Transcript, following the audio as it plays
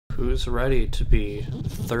Who's ready to be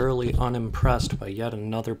thoroughly unimpressed by yet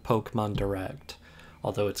another Pokemon Direct?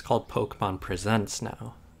 Although it's called Pokemon Presents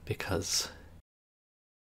now, because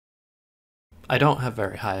I don't have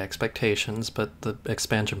very high expectations, but the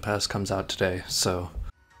expansion pass comes out today, so...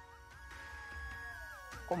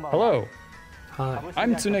 Hello, Hi.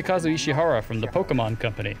 I'm Tsunekazu Ishihara from the Pokemon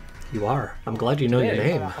Company. You are. I'm glad you know your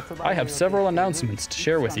Today, name. I have several announcements to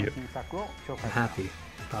share with you. I'm happy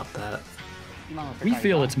about that. We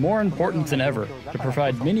feel it's more important than ever to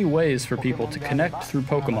provide many ways for people to connect through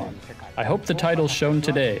Pokemon. I hope the titles shown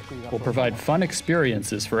today will provide fun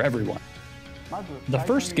experiences for everyone. The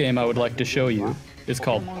first game I would like to show you is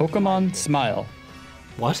called Pokemon Smile.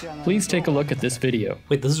 What? Please take a look at this video.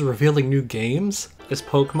 Wait, this is revealing new games? Is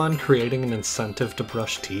Pokemon creating an incentive to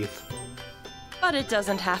brush teeth? But it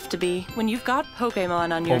doesn't have to be when you've got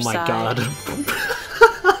Pokemon on your Oh my side. god.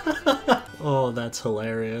 Oh, that's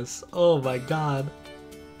hilarious. Oh my god.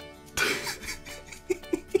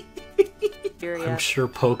 I'm sure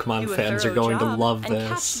Pokemon fans are going to love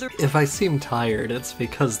this. If I seem tired, it's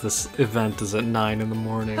because this event is at 9 in the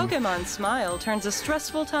morning. Pokemon Smile turns a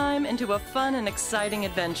stressful time into a fun and exciting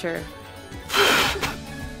adventure.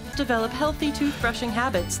 Develop healthy toothbrushing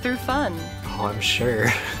habits through fun. Oh, I'm sure.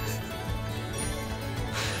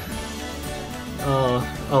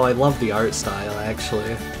 Oh, I love the art style,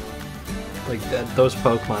 actually. Like, those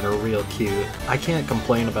Pokemon are real cute. I can't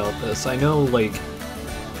complain about this. I know, like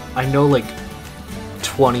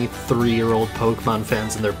 23-year-old Pokemon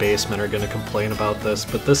fans in their basement are gonna complain about this,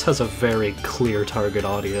 but this has a very clear target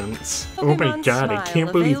audience. Oh my god, I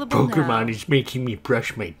can't believe Pokemon is making me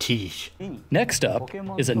brush my teeth. Next up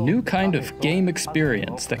is a new kind of game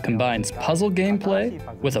experience that combines puzzle gameplay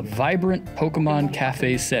with a vibrant Pokemon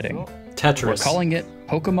Cafe setting. Tetris. We're calling it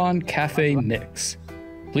Pokemon Cafe Mix.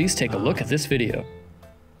 Please take a look at this video.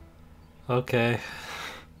 Okay.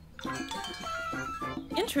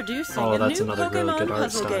 Introducing Oh, a that's new another really Pokemon good art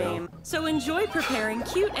puzzle style. game. So enjoy preparing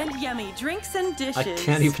cute and yummy drinks and dishes. I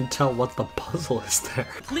can't even tell what the puzzle is there.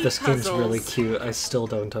 Complete This game's really puzzles. cute. I still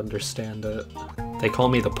don't understand it. They call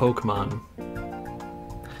me the Pokemon.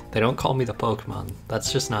 They don't call me the Pokemon.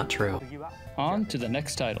 That's just not true. On to the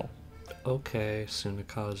next title. Okay,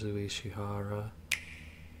 Tsunekazu Ishihara.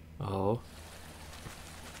 Oh.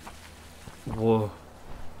 Whoa.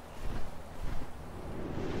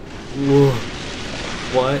 Whoa.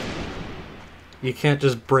 What? You can't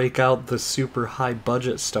just break out the super high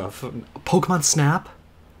budget stuff. Pokemon Snap?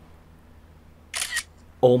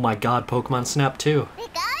 Oh my god, Pokemon Snap 2.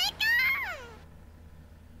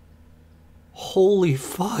 Holy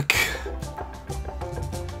fuck.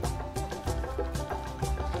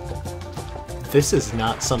 This is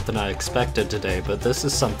not something I expected today, but this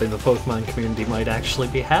is something the Pokemon community might actually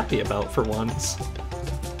be happy about for once.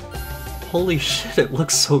 Holy shit, it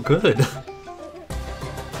looks so good.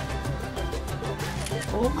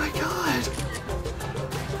 Oh my god.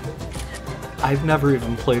 I've never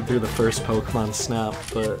even played through the first Pokemon Snap,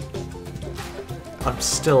 but I'm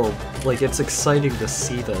still, like, it's exciting to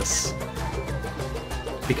see this.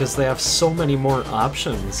 Because they have so many more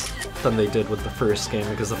options than they did with the first game,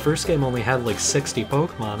 because the first game only had like 60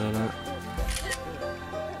 Pokemon in it.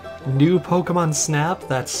 New Pokemon Snap?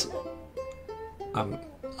 That's...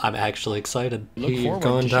 I'm actually excited. You're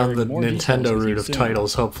going down the Nintendo route of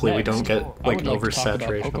titles. Hopefully we don't get like an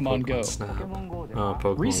oversaturation of Pokemon Snap. Oh,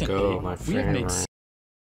 Pokemon Go, my favorite.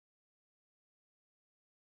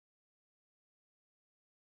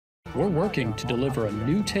 We're working to deliver a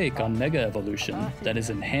new take on Mega Evolution that is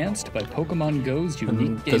enhanced by Pokemon Go's unique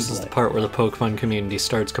And this is the gameplay. part where the Pokemon community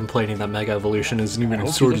starts complaining that Mega Evolution isn't even I a hope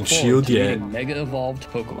you Sword look and forward Shield to yet. meeting Mega evolved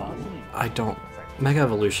Pokemon. I don't... Mega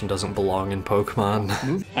Evolution doesn't belong in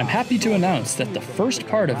Pokemon. I'm happy to announce that the first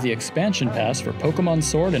part of the expansion pass for Pokemon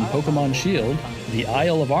Sword and Pokemon Shield, the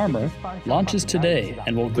Isle of Armor, launches today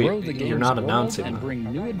and will grow Wait, the you're game's not world announcing and that. bring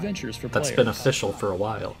new adventures for That's players. been official for a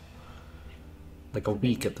while. Like a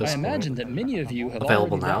week at this I point. imagine that many of you have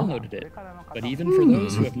Available already now? downloaded it, but even for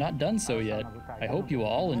those who have not done so yet, I hope you will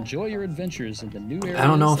all enjoy your adventures in the new areas I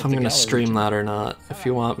don't know of if I'm the gonna Galar stream region. that or not. If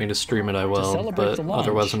you want me to stream it, I will, celebrate but the launch,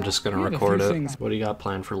 otherwise I'm just gonna we have a record few it. things- What do you got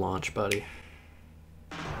planned for launch, buddy?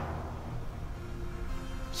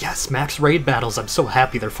 Yes, Max Raid Battles! I'm so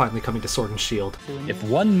happy they're finally coming to Sword and Shield. If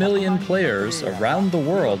 1 million players around the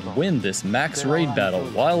world win this max raid battle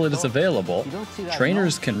while it is available,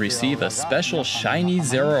 trainers can receive a special shiny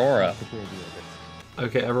Zeraora.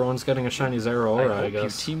 Okay, everyone's getting a shiny Zeraora, I hope you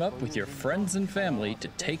guess. team up with your friends and family to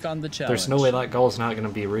take on the challenge. There's no way that goal's not gonna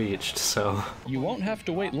be reached, so... You won't have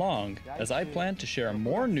to wait long, as I plan to share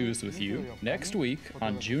more news with you next week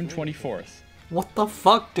on June 24th. What the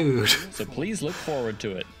fuck, dude? So please look forward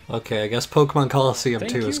to it. Okay, I guess Pokemon Colosseum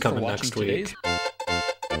Thank 2 you is for coming watching next today's week.